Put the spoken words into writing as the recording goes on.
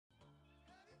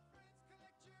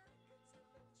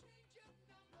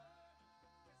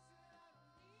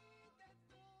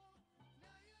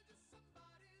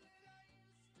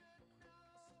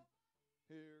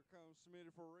Here comes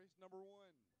Smitty for race number 1.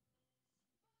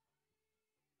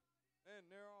 And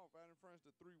they're off. Out in front is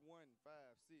the 3, 1,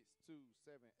 5, 6, 2,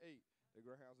 7, 8. The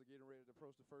Greyhounds are getting ready to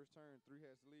approach the first turn. 3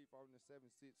 has the lead, following the 7,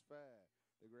 6, 5.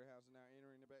 The Greyhounds are now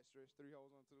entering the backstretch. 3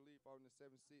 holds onto the lead, following the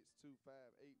 7, 6, 2, 5,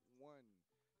 8,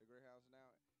 1. The Greyhounds are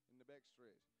now in the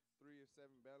backstretch. 3 of 7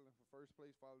 battling for first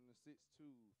place, following the 6,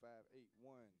 2, 5, 8,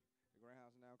 1. The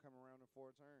Greyhounds are now coming around the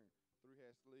 4th turn. 3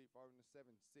 has the lead, following the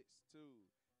 7, 6, 2.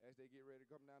 As they get ready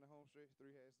to come down the home stretch,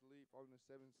 3 has the lead, following the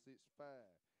 7, 6, 5.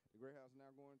 The Greyhounds are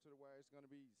now going to the wire. It's going to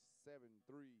be 7,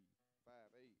 3, 5,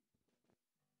 8.